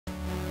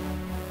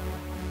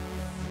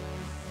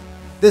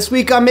This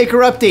week on Maker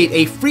Update,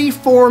 a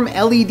freeform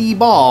LED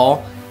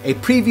ball, a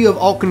preview of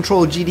Alt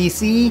Control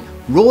GDC,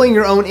 rolling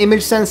your own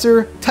image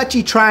sensor,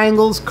 touchy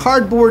triangles,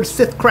 cardboard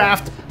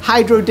Sithcraft,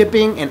 hydro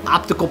dipping, and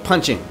optical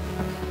punching.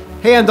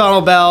 Hey, I'm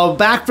Donald Bell,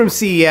 back from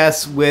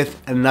CES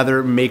with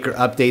another Maker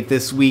Update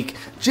this week.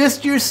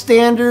 Just your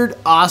standard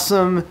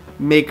awesome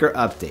Maker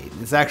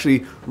Update. It's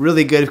actually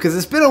really good because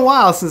it's been a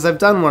while since I've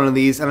done one of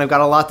these and I've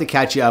got a lot to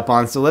catch you up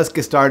on, so let's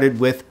get started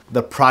with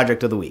the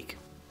project of the week.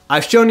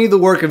 I've shown you the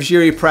work of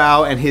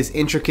jiripraus and his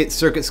intricate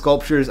circuit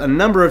sculptures a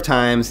number of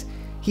times.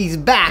 He's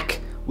back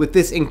with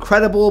this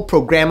incredible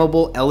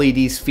programmable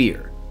LED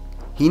sphere.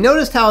 He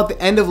noticed how at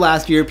the end of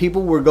last year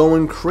people were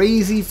going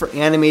crazy for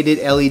animated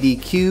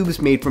LED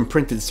cubes made from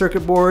printed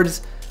circuit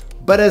boards,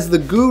 but as the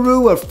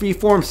guru of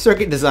freeform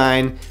circuit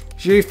design,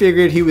 Jiri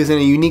figured he was in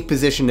a unique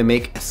position to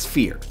make a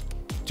sphere.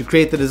 To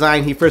create the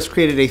design, he first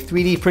created a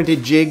 3D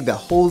printed jig that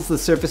holds the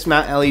surface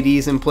mount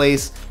LEDs in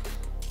place.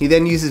 He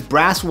then uses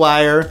brass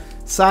wire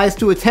sized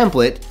to a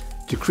template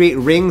to create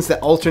rings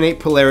that alternate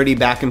polarity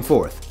back and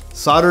forth,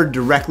 soldered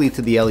directly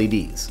to the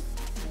LEDs.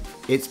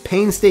 It's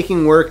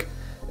painstaking work,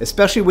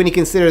 especially when you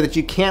consider that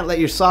you can't let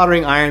your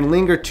soldering iron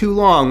linger too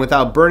long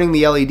without burning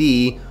the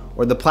LED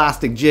or the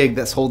plastic jig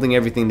that's holding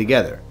everything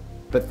together.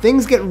 But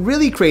things get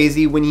really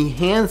crazy when he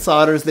hand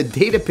solders the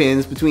data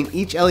pins between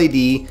each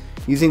LED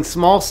using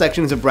small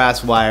sections of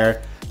brass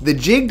wire. The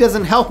jig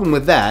doesn't help him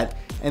with that,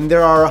 and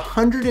there are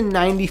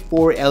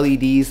 194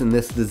 LEDs in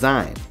this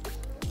design.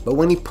 But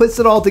when he puts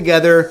it all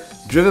together,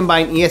 driven by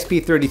an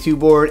ESP32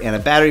 board and a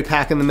battery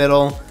pack in the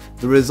middle,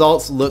 the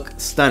results look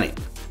stunning.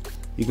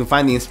 You can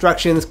find the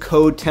instructions,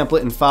 code,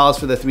 template, and files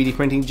for the 3D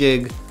printing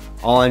jig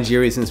all on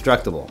Jiri's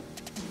Instructable.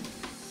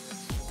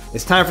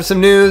 It's time for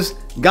some news.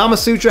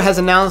 Gamasutra has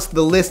announced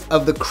the list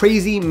of the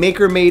crazy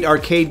maker-made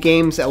arcade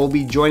games that will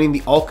be joining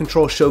the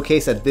AltControl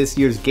showcase at this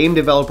year's Game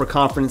Developer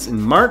Conference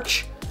in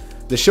March.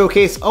 The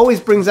showcase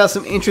always brings out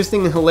some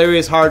interesting and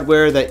hilarious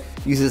hardware that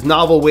uses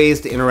novel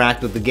ways to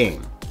interact with the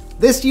game.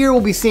 This year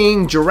we'll be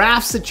seeing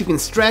giraffes that you can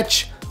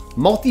stretch,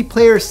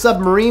 multiplayer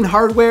submarine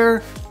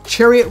hardware,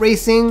 chariot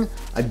racing,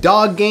 a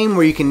dog game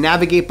where you can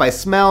navigate by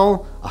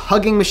smell, a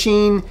hugging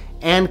machine,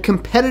 and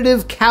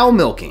competitive cow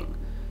milking.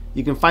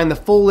 You can find the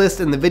full list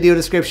in the video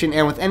description,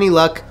 and with any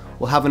luck,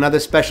 we'll have another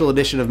special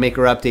edition of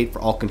Maker Update for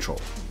AltControl.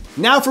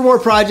 Now for more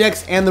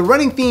projects, and the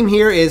running theme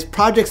here is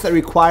projects that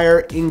require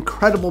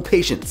incredible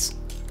patience.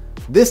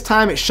 This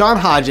time it's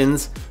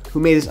Seanhodgins, who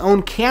made his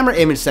own camera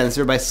image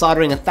sensor by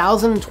soldering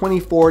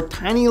 1,024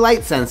 tiny light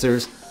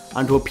sensors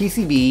onto a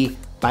PCB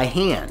by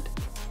hand.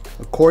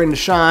 According to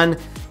Shin,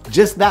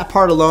 just that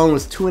part alone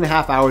was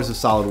 2.5 hours of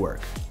solid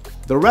work.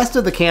 The rest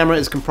of the camera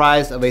is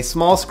comprised of a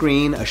small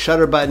screen, a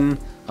shutter button,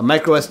 a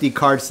microSD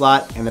card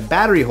slot, and a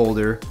battery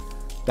holder.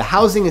 The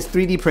housing is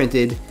 3D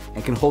printed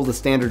and can hold a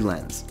standard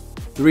lens.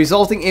 The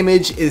resulting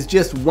image is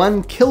just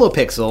 1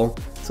 kilopixel,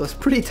 so it's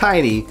pretty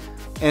tiny,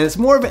 and it's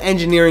more of an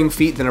engineering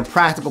feat than a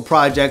practical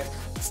project.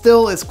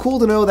 Still, it's cool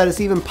to know that it's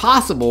even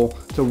possible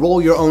to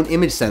roll your own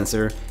image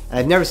sensor, and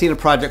I've never seen a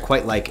project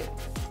quite like it.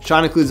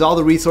 Shin includes all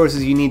the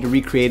resources you need to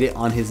recreate it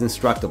on his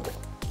Instructable.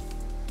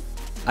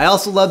 I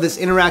also love this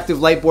interactive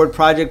lightboard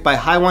project by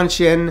Hyewon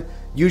Shin,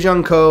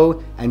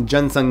 Eunjeong and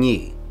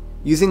Junsung.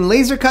 Using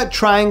laser cut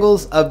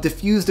triangles of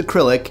diffused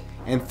acrylic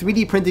and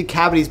 3D printed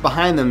cavities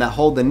behind them that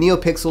hold the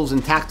neopixels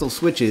and tactile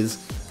switches,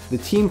 the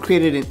team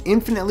created an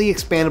infinitely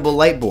expandable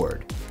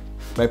lightboard.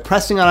 By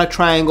pressing on a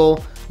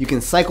triangle, you can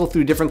cycle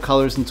through different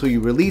colors until you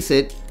release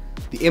it.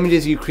 The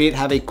images you create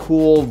have a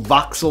cool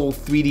voxel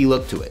 3D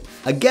look to it.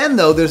 Again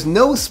though, there's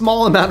no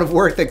small amount of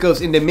work that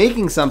goes into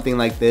making something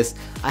like this.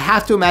 I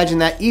have to imagine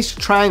that each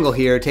triangle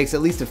here takes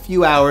at least a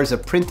few hours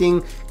of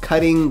printing,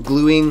 cutting,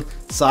 gluing,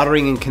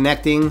 soldering, and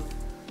connecting.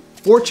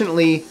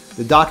 Fortunately,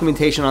 the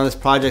documentation on this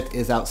project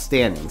is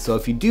outstanding, so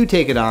if you do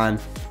take it on,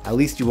 at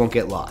least you won't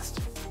get lost.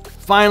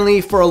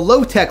 Finally, for a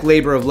low-tech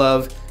labor of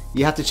love,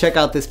 you have to check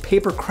out this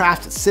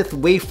papercraft Sith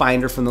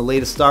Wayfinder from the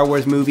latest Star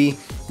Wars movie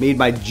made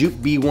by Juke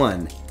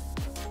B1.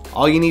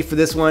 All you need for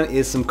this one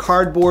is some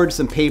cardboard,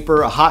 some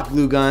paper, a hot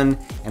glue gun,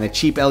 and a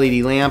cheap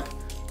LED lamp.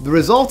 The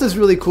result is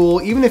really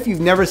cool. Even if you've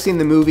never seen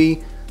the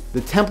movie,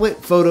 the template,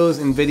 photos,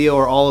 and video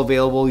are all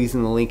available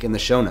using the link in the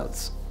show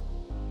notes.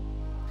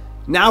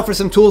 Now for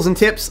some tools and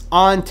tips.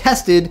 On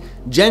Tested,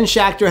 Jen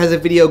Schachter has a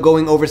video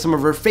going over some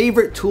of her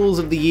favorite tools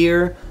of the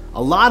year.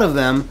 A lot of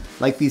them,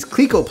 like these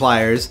Cleco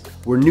pliers,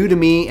 were new to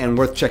me and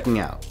worth checking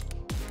out.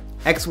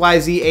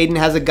 XYZAidan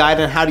has a guide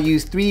on how to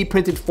use 3D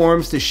printed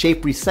forms to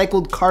shape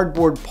recycled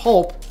cardboard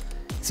pulp.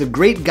 It's a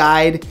great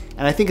guide,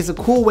 and I think it's a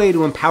cool way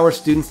to empower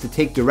students to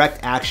take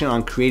direct action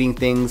on creating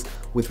things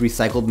with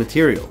recycled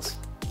materials.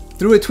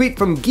 Through a tweet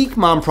from Geek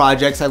Mom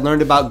Projects, I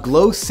learned about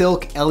glow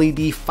silk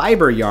LED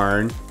fiber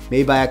yarn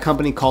made by a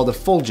company called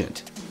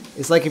Effulgent.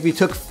 It's like if you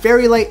took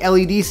fairy light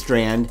LED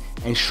strand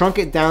and shrunk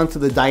it down to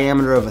the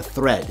diameter of a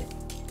thread.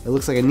 It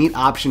looks like a neat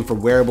option for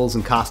wearables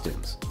and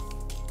costumes.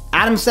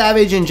 Adam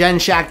Savage and Jen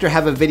Schachter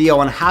have a video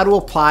on how to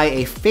apply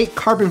a fake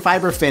carbon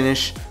fiber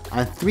finish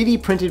on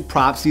 3D printed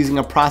props using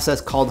a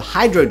process called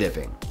hydro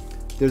dipping.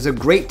 there's a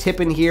great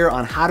tip in here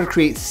on how to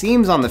create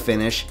seams on the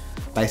finish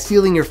by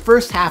sealing your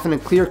first half in a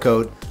clear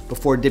coat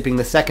before dipping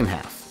the second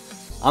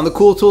half. On the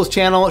Cool Tools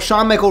channel,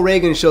 Sean Michael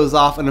Ragan shows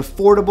off an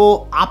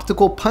affordable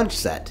optical punch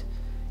set.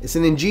 It's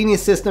an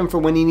ingenious system for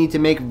when you need to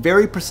make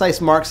very precise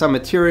marks on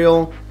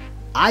material.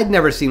 I'd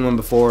never seen one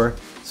before,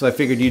 so I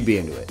figured you'd be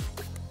into it.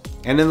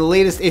 And in the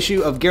latest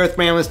issue of Gareth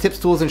Bramlin's Tips,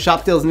 Tools, and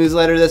Shop Tales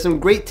newsletter, there's some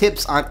great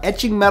tips on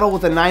etching metal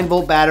with a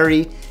 9-volt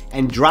battery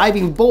and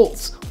driving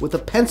bolts with a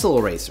pencil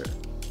eraser.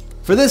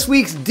 For this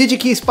week's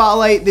DigiKey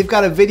Spotlight, they've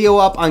got a video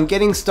up on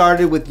getting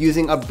started with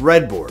using a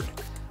breadboard.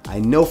 I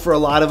know for a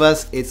lot of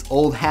us it's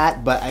old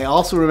hat, but I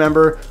also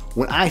remember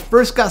when I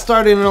first got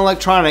started in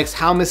electronics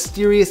how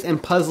mysterious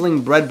and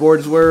puzzling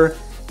breadboards were.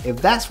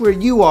 If that's where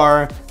you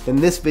are, then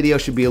this video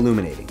should be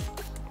illuminating.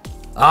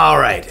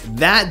 Alright,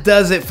 that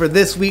does it for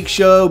this week's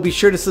show. Be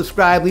sure to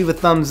subscribe, leave a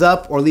thumbs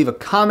up, or leave a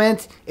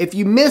comment. If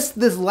you missed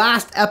this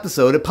last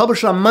episode, it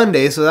published on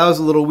Monday, so that was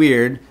a little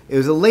weird. It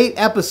was a late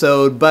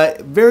episode,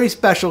 but very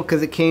special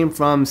because it came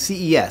from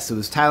CES. It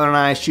was Tyler and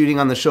I shooting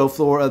on the show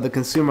floor of the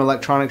Consumer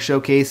Electronics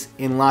Showcase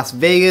in Las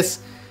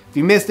Vegas. If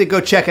you missed it, go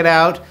check it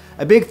out.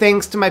 A big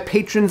thanks to my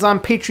patrons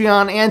on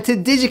Patreon and to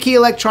Digi-Key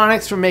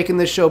Electronics for making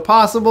this show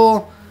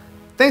possible.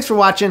 Thanks for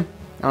watching,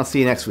 and I'll see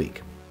you next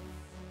week.